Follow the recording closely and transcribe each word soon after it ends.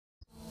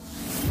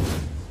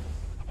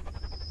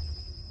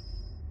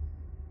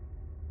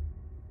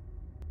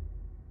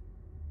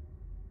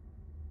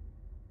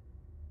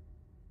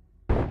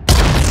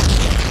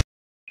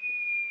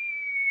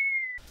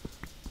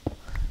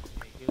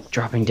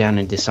Dropping down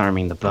and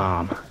disarming the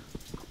bomb.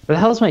 Where the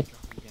hell is my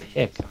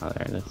pick? Oh,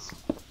 there it is.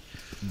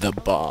 The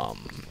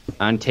bomb.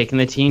 I'm taking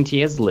the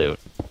TNT as loot.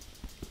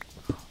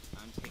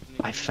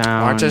 I Why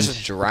found don't you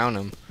just drown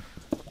him?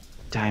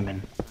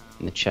 diamond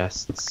in the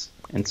chests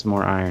and some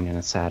more iron in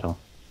a saddle.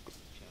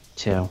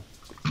 2.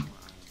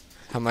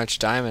 How much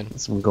diamond?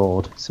 Some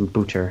gold, some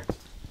booter.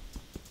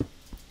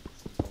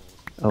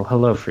 Oh,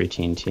 hello, free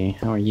TNT.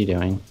 How are you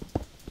doing?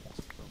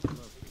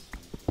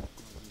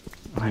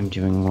 I'm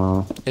doing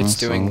well. It's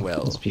also. doing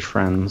well. Let's be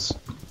friends.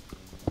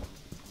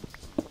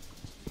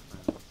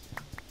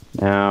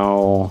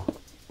 Now,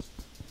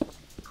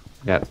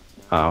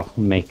 I'll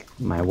make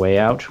my way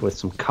out with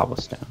some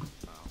cobblestone.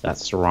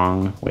 That's the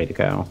wrong way to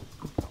go.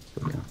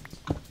 Here we go.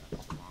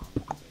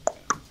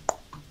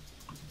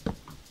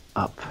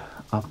 Up,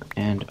 up,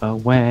 and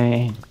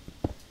away.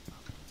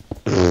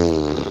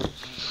 The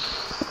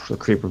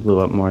creeper blew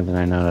up more than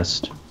I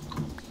noticed.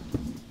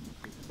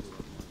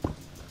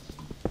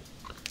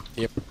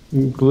 Yep.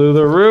 Blew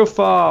the roof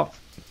off.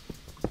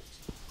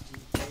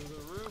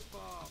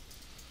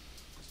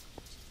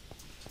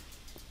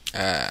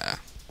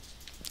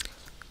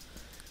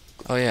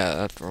 Oh yeah,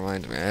 that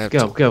reminds me. I have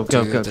Go, to go,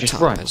 go, do go. the Just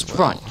top run, as just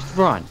well. run, just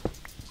run.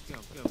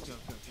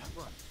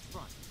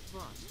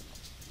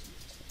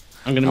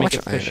 I'm gonna How make a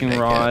much iron fishing did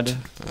I rod,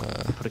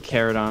 get? put a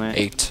carrot on it,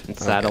 8. and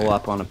saddle Okay.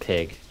 up on a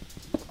pig.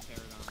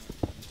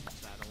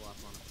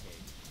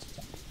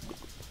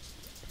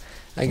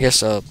 I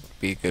guess I'll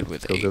be good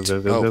with Go, 8. go,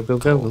 go, go, Oh, go, go,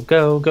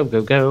 go, go,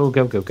 go, go, go,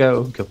 go, go,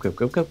 go, go, go,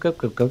 go, go, go,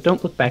 go, go.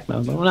 Don't look back,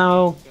 no, no,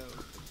 no.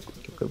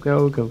 Go,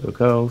 go, go, go,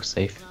 go.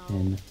 Safe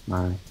in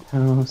my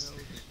house.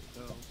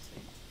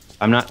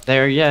 I'm not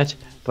there yet,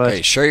 but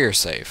Hey, sure you're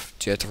safe.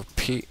 Do you have to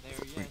repeat?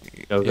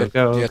 go, go, You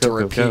go, have to go,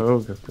 go, repeat.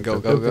 go, Go,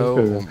 go,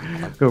 go.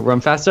 go.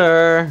 Run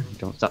faster!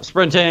 Don't stop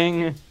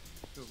sprinting.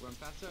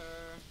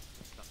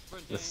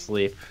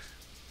 Asleep.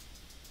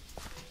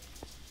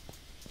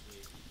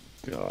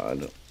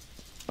 God.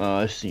 Oh,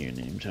 I see your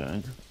name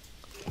tag.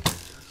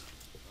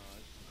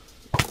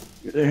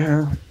 You're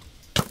there.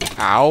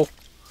 Ow.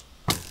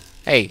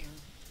 Hey,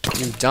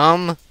 you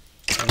dumb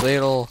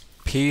little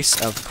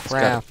piece of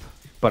crap.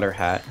 Butter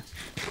hat.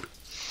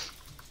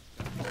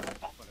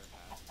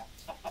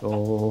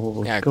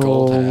 Gold, Yeah,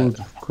 gold gold,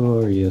 hat.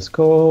 glorious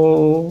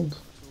gold.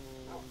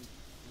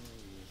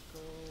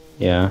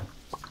 Yeah.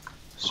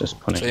 It's just So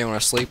putting. you want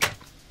to sleep?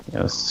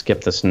 Yeah, let's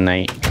skip this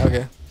night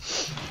Okay.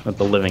 with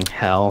the living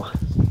hell.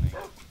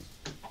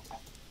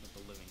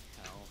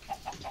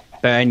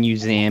 Burn, you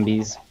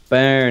zombies.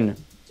 Burn.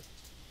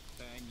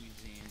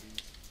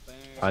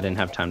 I didn't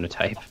have time to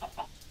type.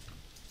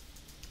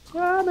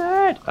 Damn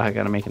it! I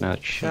gotta make another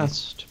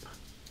chest.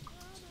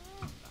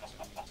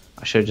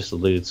 I should have just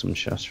looted some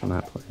chests from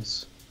that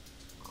place.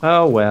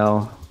 Oh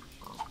well.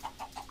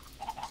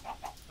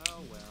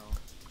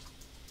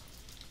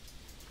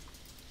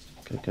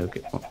 Gotta go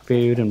get more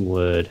food and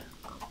wood.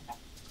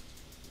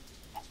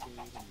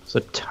 There's a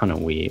ton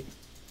of wheat.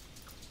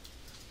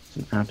 It's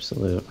an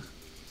absolute.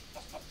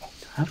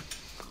 Do I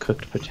have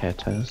cooked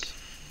potatoes?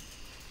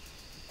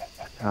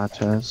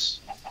 Potatoes.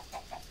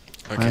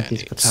 Okay, Why I aren't these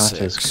need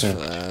potatoes 6 for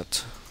cooked?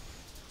 that.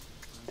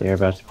 They're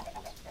about to.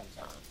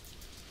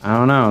 I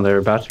don't know. They're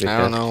about to be I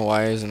cooked. don't know,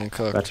 why isn't it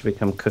About cooked? to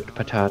become cooked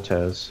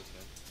potatoes.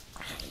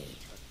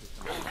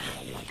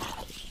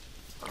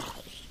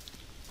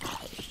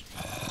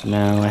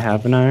 Now I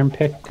have an iron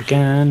pick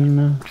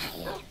again.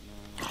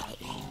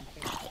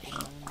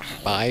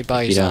 Bye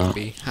bye, You don't.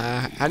 zombie.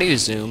 How do you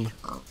zoom?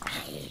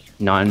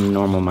 Not in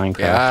normal Minecraft.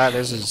 Yeah,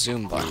 there's a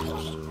zoom button.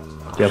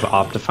 Do you have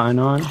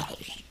Optifine on?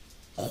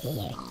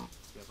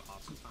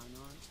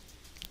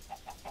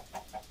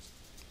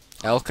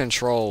 L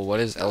control. What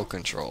is L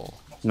control?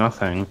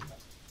 Nothing.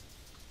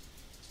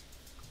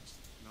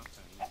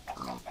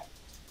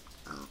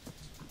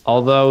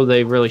 Although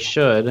they really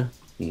should.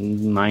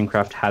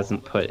 Minecraft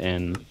hasn't put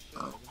in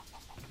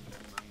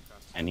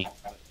any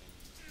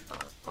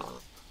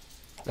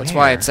That's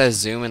why Where? it says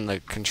zoom in the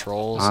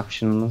controls.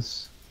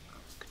 options,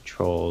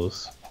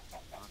 controls,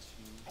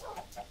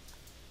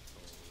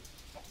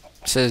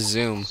 It says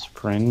zoom.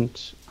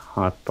 sprint,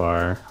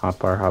 hotbar,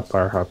 hotbar,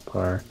 hotbar,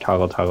 hotbar,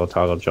 toggle, toggle,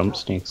 toggle, jump,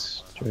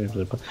 sneaks,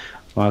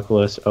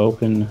 Oculus,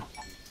 open.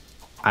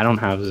 I don't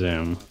have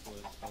zoom.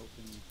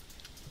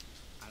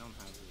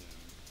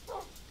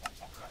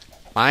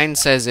 Mine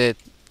says it.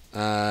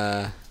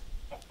 I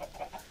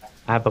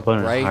have a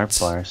bunch Right. of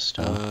hotbar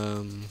stuff.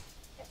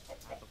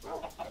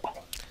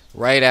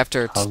 Right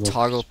after Toggle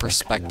toggle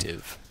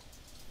perspective.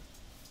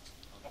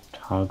 perspective.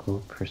 Toggle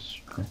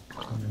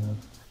perspective.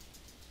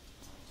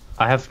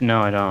 I have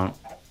no. I don't.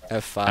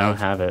 F5. I don't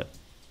have it.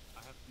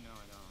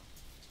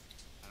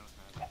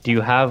 Do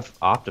you have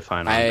Optifine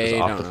on? I Because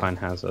don't know. Optifine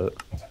has it.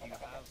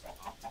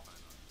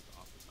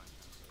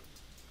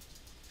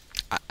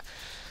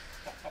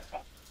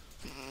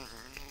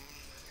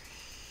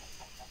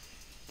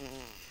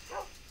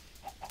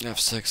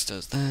 F6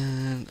 does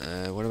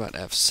that. What about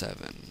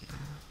F7?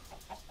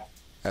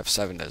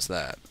 F7 does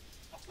that.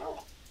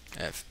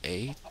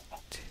 F8.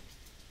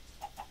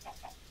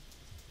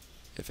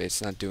 if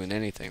it's not doing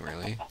anything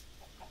really.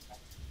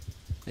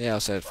 Yeah, I'll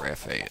set it for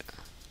F8.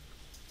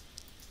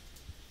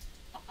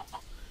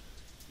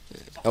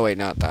 Oh wait,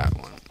 not that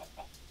one.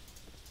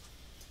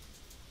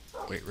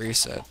 Wait,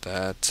 reset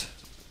that.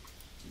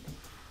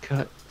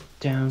 Cut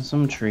down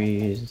some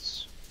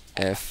trees.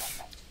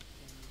 F8.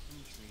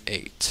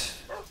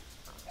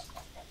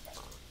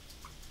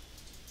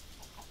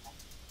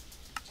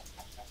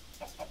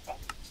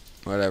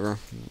 Whatever.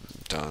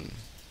 Done.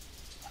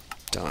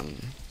 Done.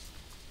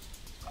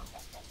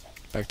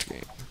 Back to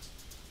game.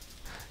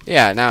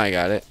 Yeah, now I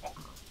got it.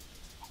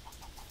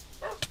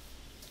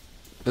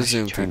 The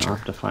zoom Turn feature.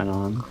 Optifine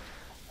on.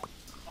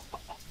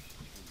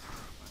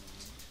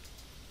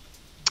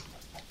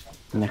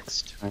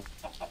 Next time.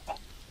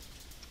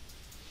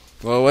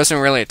 Well, it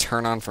wasn't really a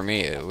turn on for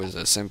me. It was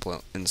a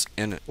simple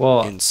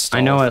Well, install.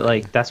 I know it. thing.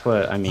 Like that's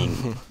what I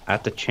mean. I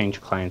have to change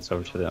clients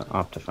over to the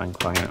Optifine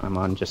client. I'm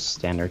on just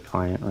standard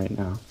client right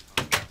now.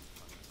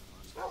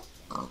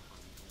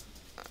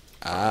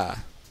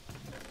 Ah.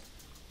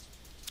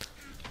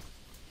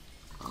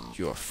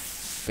 Your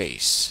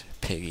face,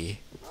 piggy.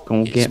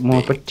 Go is get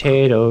more big.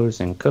 potatoes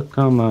and cook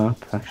them up.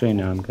 Actually,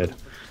 no, I'm good.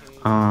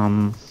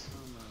 I'm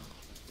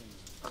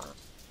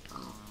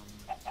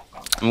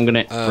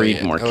gonna breed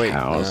yeah. more Oh, wait.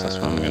 cows. That's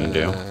what I'm gonna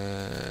do.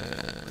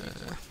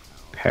 Uh,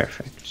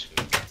 Perfect.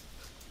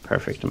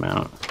 Perfect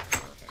amount.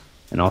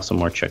 And also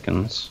more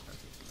chickens.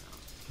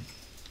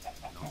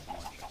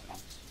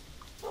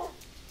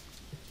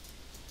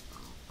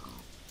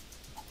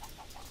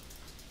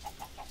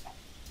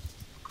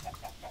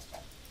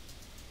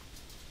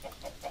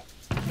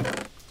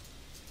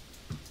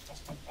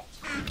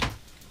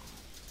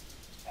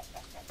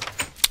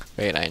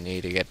 Wait, I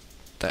need to get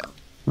that.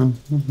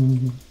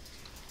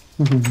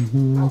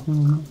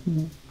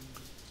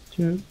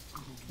 To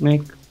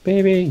make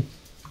baby.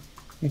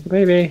 Make a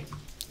baby.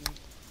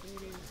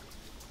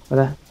 What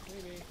that?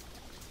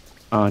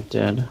 Oh, it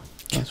did.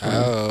 That's right.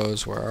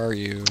 Cows, where are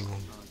you?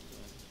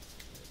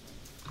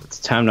 It's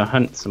time to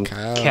hunt some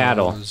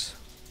cattle.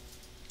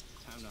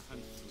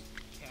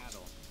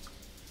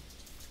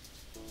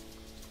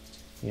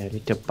 Yeah,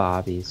 need to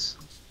bobbies.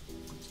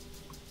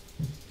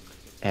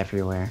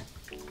 Everywhere.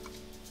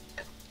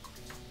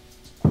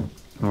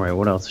 Alright,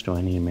 what else do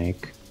I need to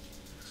make?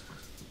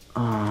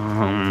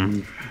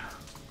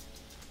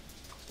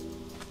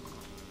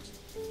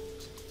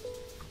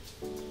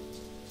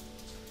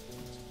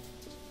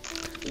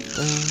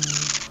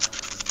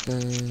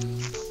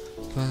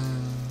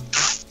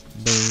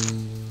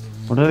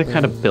 What other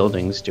kind of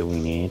buildings do we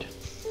need?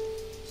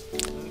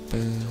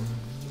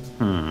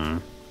 I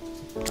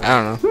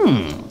don't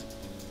know.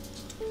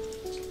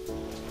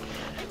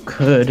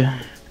 Could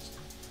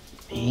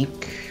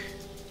make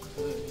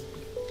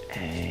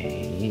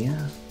a...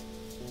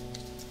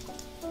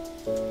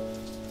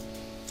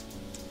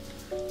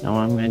 Know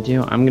what I'm gonna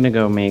do? I'm gonna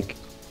go make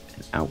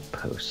an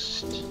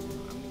outpost.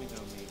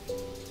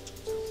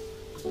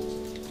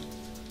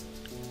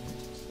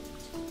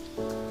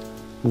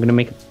 I'm gonna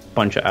make a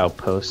bunch of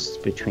outposts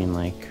between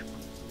like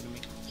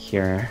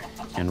here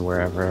and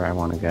wherever I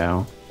want to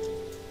go.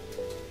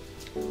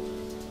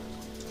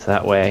 So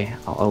that way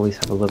I'll always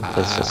have a little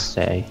place to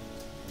stay.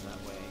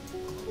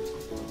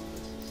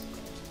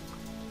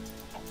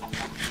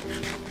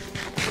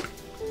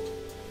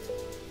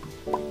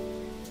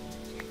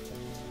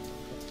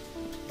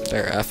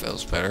 There, that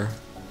feels better.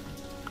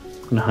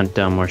 I'm gonna hunt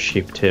down more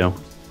sheep too.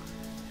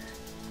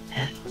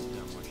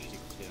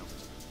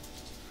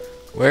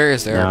 Where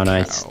is there a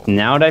cow?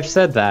 Now that I've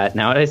said that,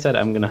 now that I said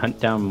I'm gonna hunt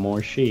down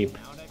more sheep.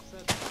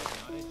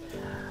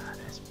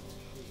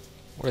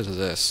 What is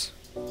this?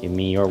 Give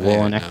me your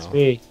wool and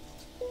XP.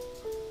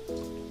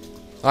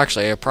 Well,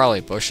 actually, probably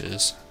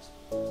bushes.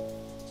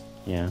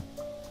 Yeah.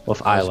 Well,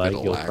 if I There's a bit like,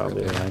 of you'll lag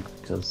probably there.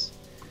 like, because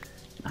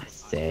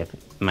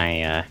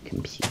my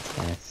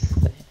computer's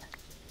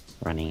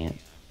running it.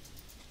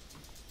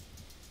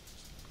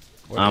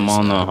 What I'm is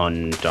on the that?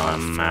 hunt.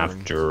 I'm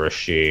after a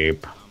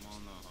sheep.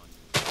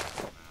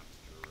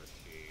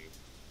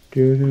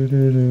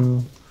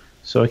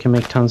 So I can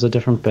make tons of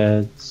different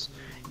beds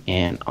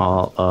in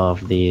all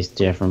of these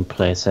different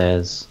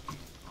places.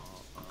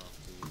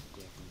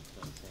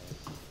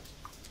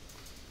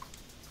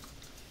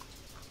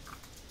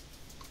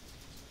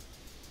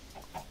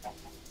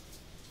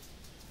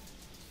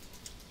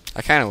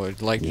 I kind of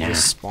would like to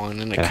just spawn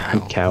in a Gotta cow.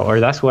 hunt cow. Or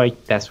that's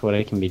what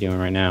I can be doing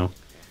right now.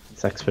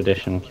 This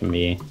expedition can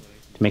be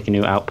to make a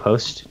new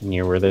outpost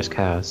near where there's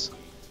cows.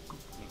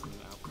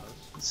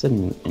 It's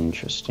an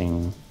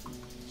interesting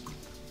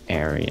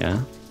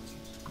area.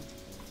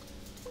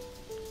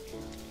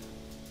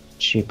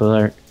 Sheep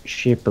alert,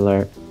 sheep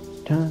alert.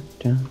 Dun,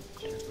 dun,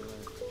 dun.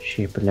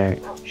 Sheep alert,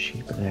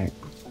 sheep alert.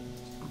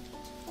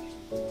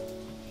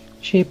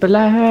 Sheep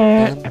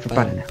alert!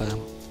 Everybody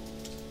now.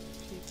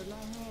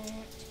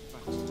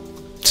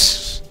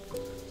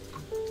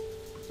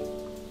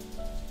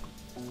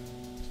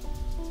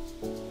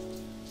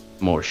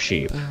 More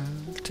sheep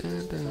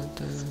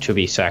to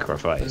be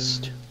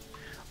sacrificed.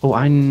 Oh,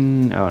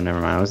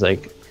 never mind. I was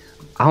like,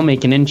 I'll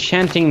make an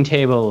enchanting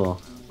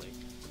table.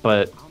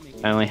 but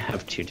I only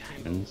have 2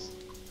 diamonds.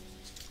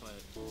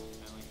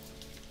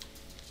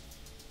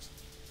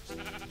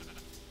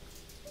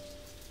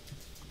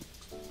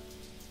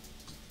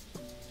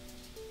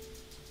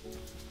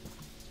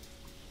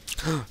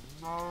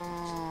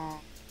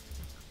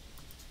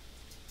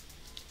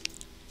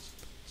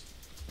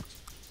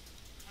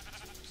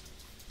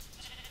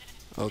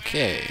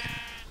 Okay.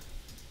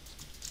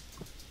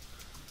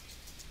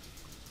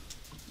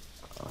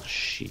 Oh,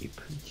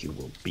 sheep, you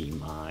will be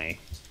my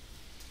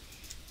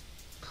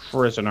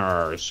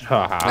prisoners.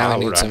 Ha ha. Now I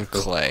need some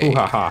clay. Ooh,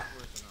 ha ha.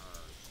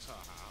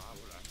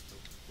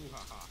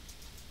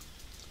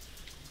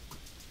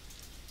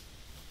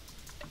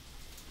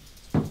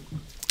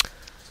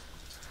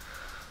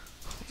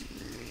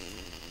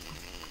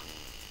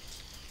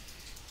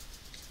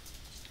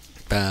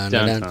 Dun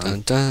dun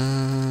dun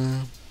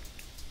dun.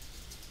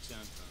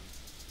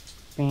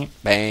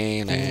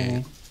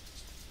 Bang.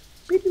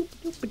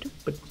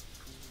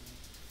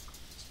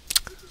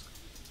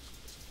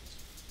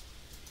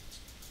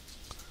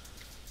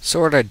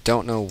 Sword, I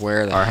don't know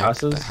where the heck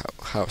the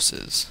house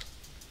is.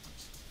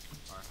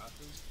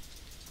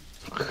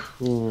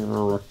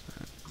 I'm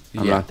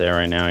not there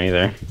right now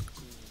either.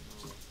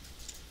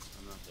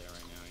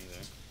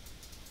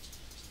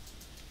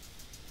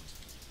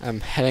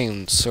 I'm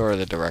heading sort of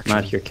the direction. I'm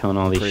out here killing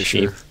all these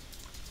sheep. Sure.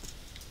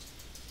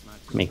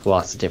 Make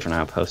lots of different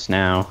outposts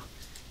now.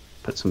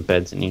 Put some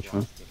beds in each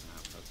one.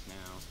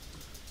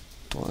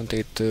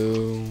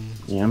 22.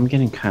 Yeah, I'm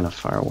getting kind of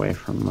far away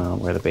from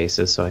where the base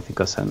is, so I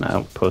think I'll set an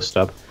outpost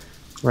up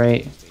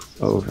right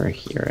over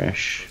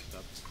here-ish.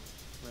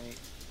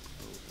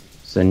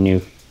 It's a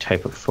new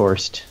type of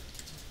forest,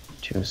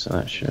 too, so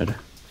that should...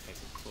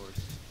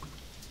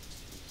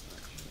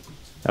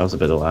 That was a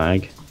bit of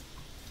lag.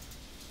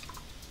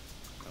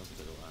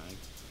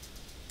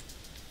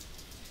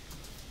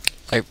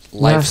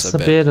 Life's a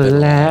bit of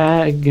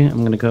lag.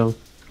 I'm gonna go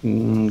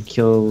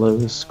kill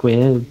those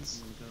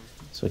squids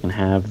so I can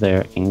have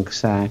their ink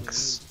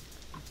sacs.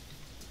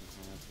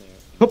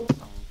 Oop.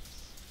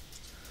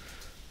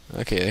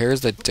 Okay, here's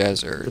the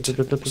desert,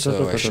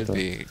 so I should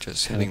be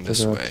just heading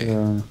this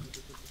way.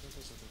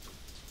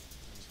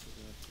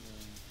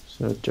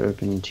 So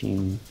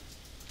derping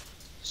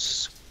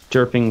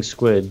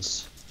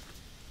squids.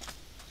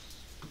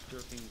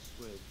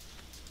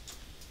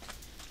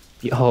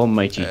 The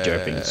almighty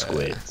derping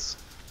squids.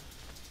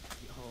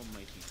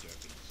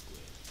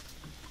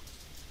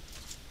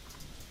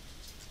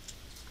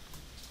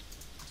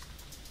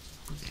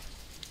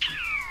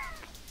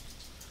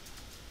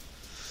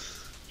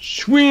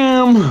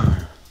 Swim!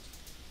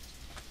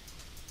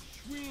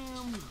 Swim!